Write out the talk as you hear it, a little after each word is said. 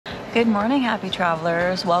Good morning, happy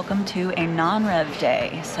travelers. Welcome to a non-rev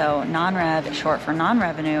day. So non-rev is short for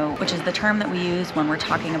non-revenue, which is the term that we use when we're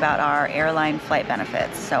talking about our airline flight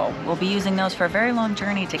benefits. So we'll be using those for a very long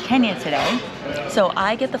journey to Kenya today. So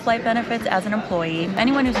I get the flight benefits as an employee.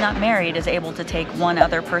 Anyone who's not married is able to take one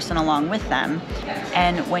other person along with them.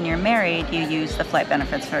 And when you're married, you use the flight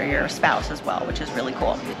benefits for your spouse as well, which is really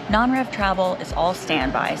cool. Non-rev travel is all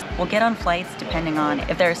standbys. We'll get on flights depending on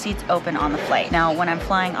if there are seats open on the flight. Now, when I'm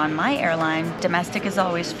flying on my airline, domestic is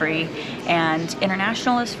always free and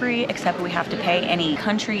international is free, except we have to pay any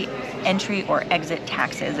country entry or exit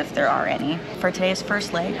taxes if there are any. For today's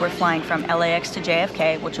first leg, we're flying from LAX to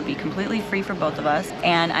JFK, which will be completely free for both of us.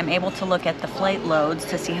 And I'm able to look at the flight loads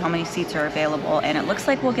to see how many seats are available. And it looks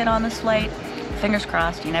like we'll get on this flight. Fingers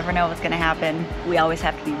crossed, you never know what's gonna happen. We always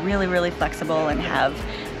have to be really, really flexible and have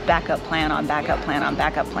backup plan on backup plan on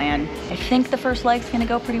backup plan. I think the first leg's gonna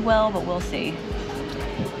go pretty well, but we'll see.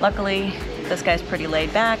 Luckily, this guy's pretty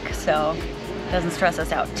laid back, so it doesn't stress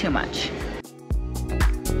us out too much.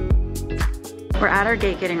 We're at our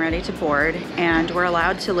gate getting ready to board, and we're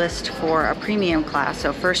allowed to list for a premium class,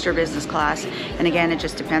 so first or business class. And again, it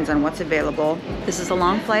just depends on what's available. This is a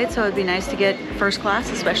long flight, so it'd be nice to get first class,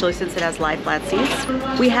 especially since it has lie flat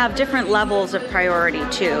seats. We have different levels of priority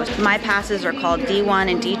too. My passes are called D1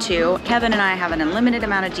 and D2. Kevin and I have an unlimited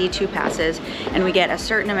amount of D2 passes, and we get a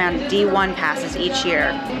certain amount of D1 passes each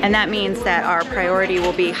year. And that means that our priority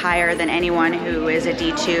will be higher than anyone who is a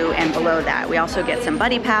D2 and below that. We also get some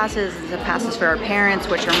buddy passes, the passes for our parents,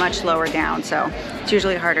 which are much lower down, so it's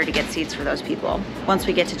usually harder to get seats for those people. Once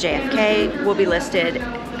we get to JFK, we'll be listed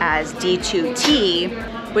as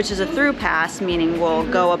D2T, which is a through pass, meaning we'll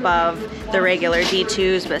go above the regular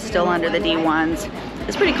D2s but still under the D1s.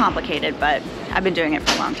 It's pretty complicated, but I've been doing it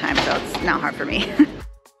for a long time, so it's not hard for me.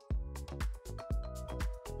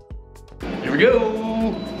 Here we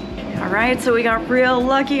go! All right, so we got real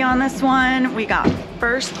lucky on this one. We got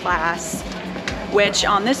first class, which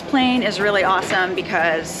on this plane is really awesome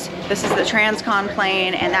because this is the Transcon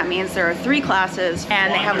plane, and that means there are 3 classes,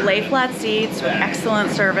 and they have lay flat seats with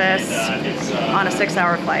excellent service on a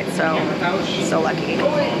 6-hour flight, so lucky.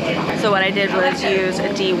 So what I did was use a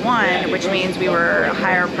D1, which means we were a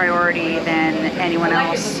higher priority than anyone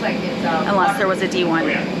else, unless there was a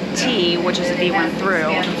D1T, which is a D1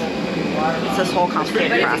 through. It's this whole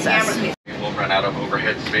complicated process. We'll run out of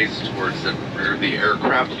overhead space towards the rear of the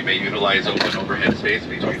aircraft. You may utilize open overhead space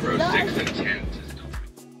between rows 6 and 10.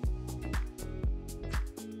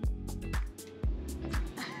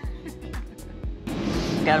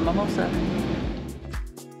 Got a mimosa.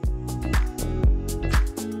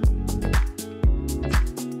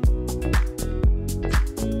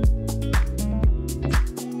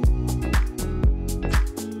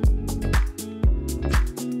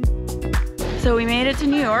 So we made it to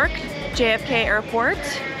New York, JFK Airport.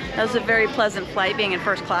 That was a very pleasant flight being in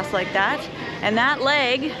first class like that. And that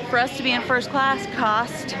leg, for us to be in first class,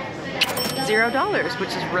 cost $0, which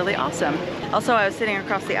is really awesome. Also, I was sitting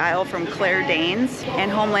across the aisle from Claire Danes,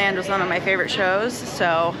 and Homeland was one of my favorite shows,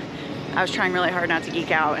 so I was trying really hard not to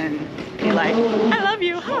geek out and be like, I love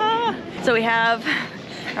you, ha! So we have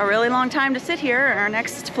a really long time to sit here, and our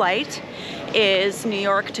next flight is New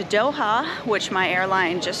York to Doha, which my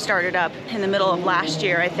airline just started up in the middle of last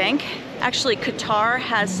year, I think. Actually, Qatar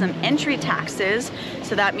has some entry taxes,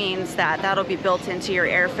 so that means that that'll be built into your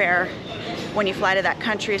airfare when you fly to that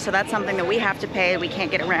country, so that's something that we have to pay. We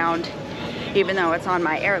can't get around, even though it's on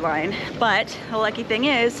my airline. But the lucky thing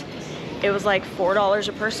is, it was like $4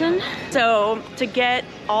 a person. So to get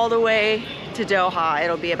all the way to Doha,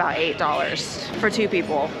 it'll be about $8 for 2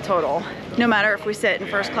 people total, no matter if we sit in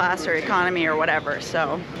first class or economy or whatever.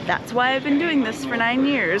 So that's why I've been doing this for 9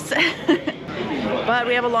 years. But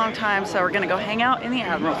we have a long time, so we're gonna go hang out in the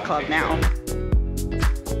Admirals Club now.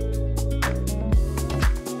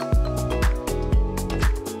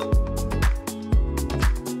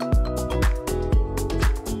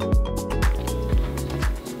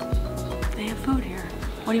 They have food here.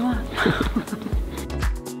 What do you want?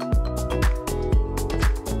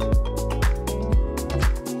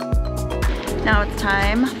 Now it's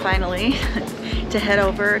time, finally, to head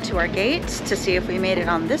over to our gate to see if we made it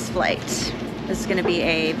on this flight. This is gonna be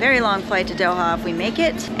a very long flight to Doha if we make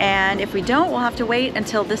it, and if we don't, we'll have to wait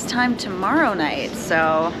until this time tomorrow night.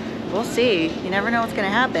 So we'll see. You never know what's gonna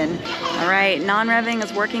happen. All right, non-revving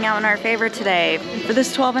is working out in our favor today. For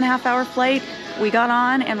this 12.5-hour flight, we got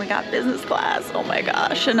on and we got business class. Oh my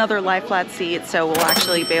gosh, another lie flat seat, so we'll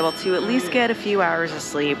actually be able to at least get a few hours of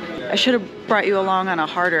sleep. I should have brought you along on a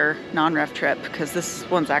harder non-rev trip because this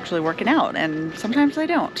one's actually working out, and sometimes they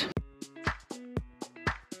don't.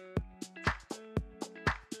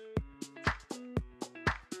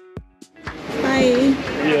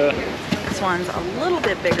 one's a little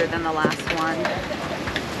bit bigger than the last one.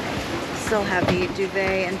 Still have the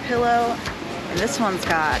duvet and pillow. And this one's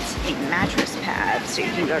got a mattress pad so you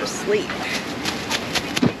can go to sleep.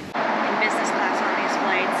 In business class on these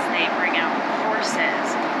flights, they bring out courses.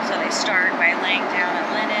 So they start by laying down a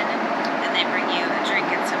linen, then they bring you a drink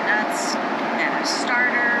and some nuts, and a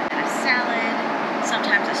starter, and a salad,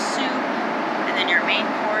 sometimes a soup, and then your main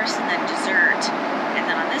course, and then dessert. And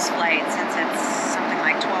then on this flight, since it's something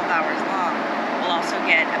like 12 hours long, we'll also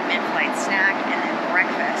get a mid-flight snack and then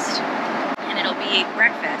breakfast. And it'll be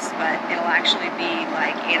breakfast, but it'll actually be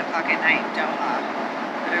like 8 o'clock at night in Doha.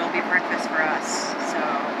 But it'll be breakfast for us, so.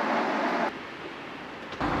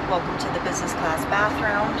 Welcome to the business class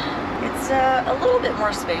bathroom. It's a little bit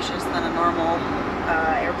more spacious than a normal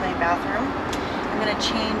airplane bathroom. I'm gonna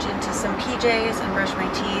change into some PJs and brush my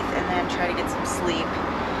teeth and then try to get some sleep.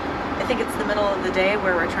 I think it's the middle of the day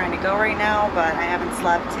where we're trying to go right now, but I haven't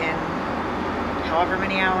slept in however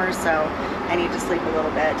many hours, so I need to sleep a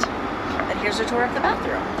little bit. But here's a tour of the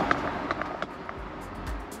bathroom.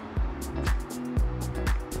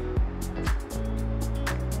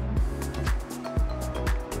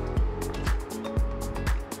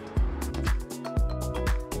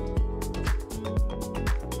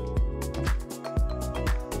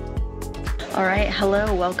 All right,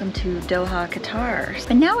 hello, welcome to Doha, Qatar.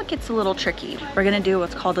 And now it gets a little tricky. We're gonna do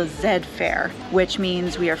what's called a Z fare, which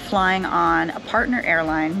means we are flying on a partner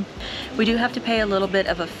airline. We do have to pay a little bit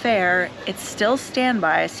of a fare. It's still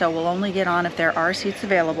standby, so we'll only get on if there are seats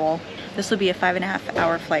available. This will be a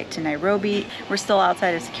 5.5-hour flight to Nairobi. We're still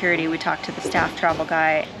outside of security. We talked to the staff travel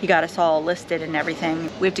guy. He got us all listed and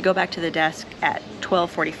everything. We have to go back to the desk at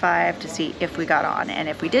 12:45 to see if we got on. And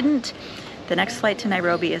if we didn't, the next flight to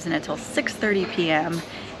Nairobi isn't until 6:30 p.m.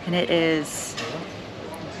 and it is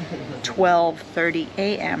 12:30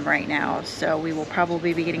 a.m. right now. So we will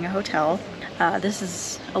probably be getting a hotel. This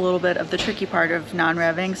is a little bit of the tricky part of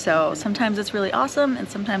non-revving. So sometimes it's really awesome and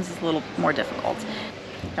sometimes it's a little more difficult.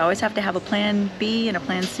 You always have to have a plan B and a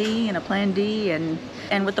plan C and a plan D, and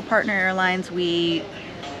with the partner airlines,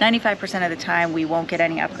 95% of the time we won't get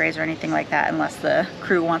any upgrades or anything like that unless the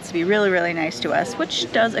crew wants to be really, really nice to us,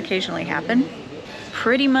 which does occasionally happen.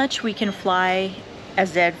 Pretty much we can fly a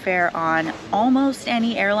Z fare on almost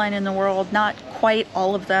any airline in the world, not quite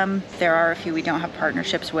all of them. There are a few we don't have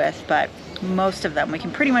partnerships with, but most of them we can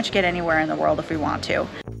pretty much get anywhere in the world if we want to.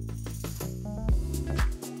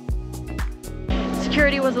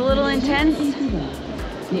 Security was a little intense,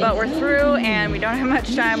 but we're through and we don't have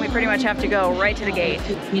much time. We pretty much have to go right to the gate.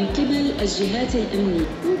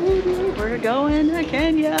 We're going to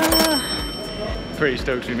Kenya. Pretty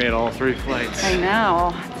stoked we made all 3 flights. I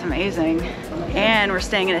know, it's amazing. And we're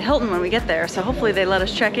staying in a Hilton when we get there, so hopefully they let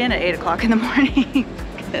us check in at 8 o'clock in the morning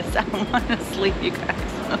because I don't want to sleep, you guys.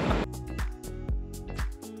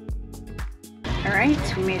 All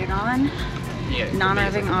right, we made it on.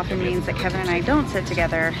 Non-revving often means that Kevin and I don't sit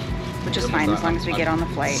together, which is fine as long as we get on the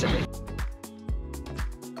flight.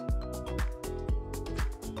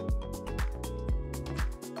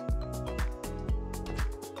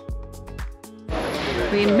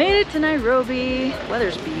 We made it to Nairobi.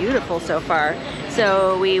 Weather's beautiful so far.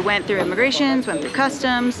 So we went through immigrations, went through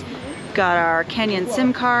customs, got our Kenyan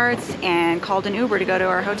SIM cards, and called an Uber to go to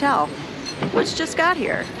our hotel, which just got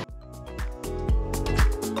here.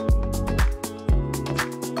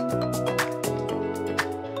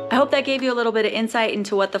 I hope that gave you a little bit of insight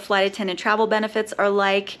into what the flight attendant travel benefits are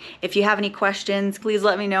like. If you have any questions, please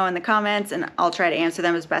let me know in the comments and I'll try to answer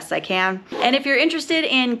them as best I can. And if you're interested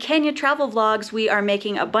in Kenya travel vlogs, we are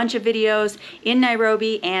making a bunch of videos in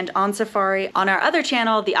Nairobi and on safari on our other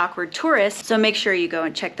channel, The Awkward Tourist. So make sure you go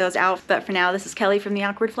and check those out. But for now, this is Kelly from The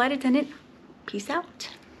Awkward Flight Attendant. Peace out.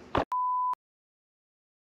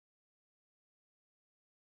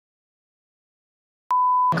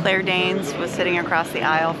 Claire Danes was sitting across the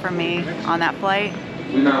aisle from me on that flight.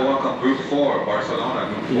 We now welcome Group 4, Barcelona.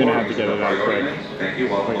 You're gonna have to get it out quick. Thank you.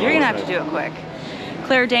 Welcome. You're gonna have to do it quick.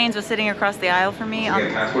 Claire Danes was sitting across the aisle from me.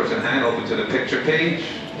 Get passports in hand, open to the picture page.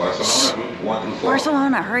 Barcelona, Group 1 through 4.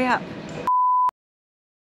 Barcelona, hurry up.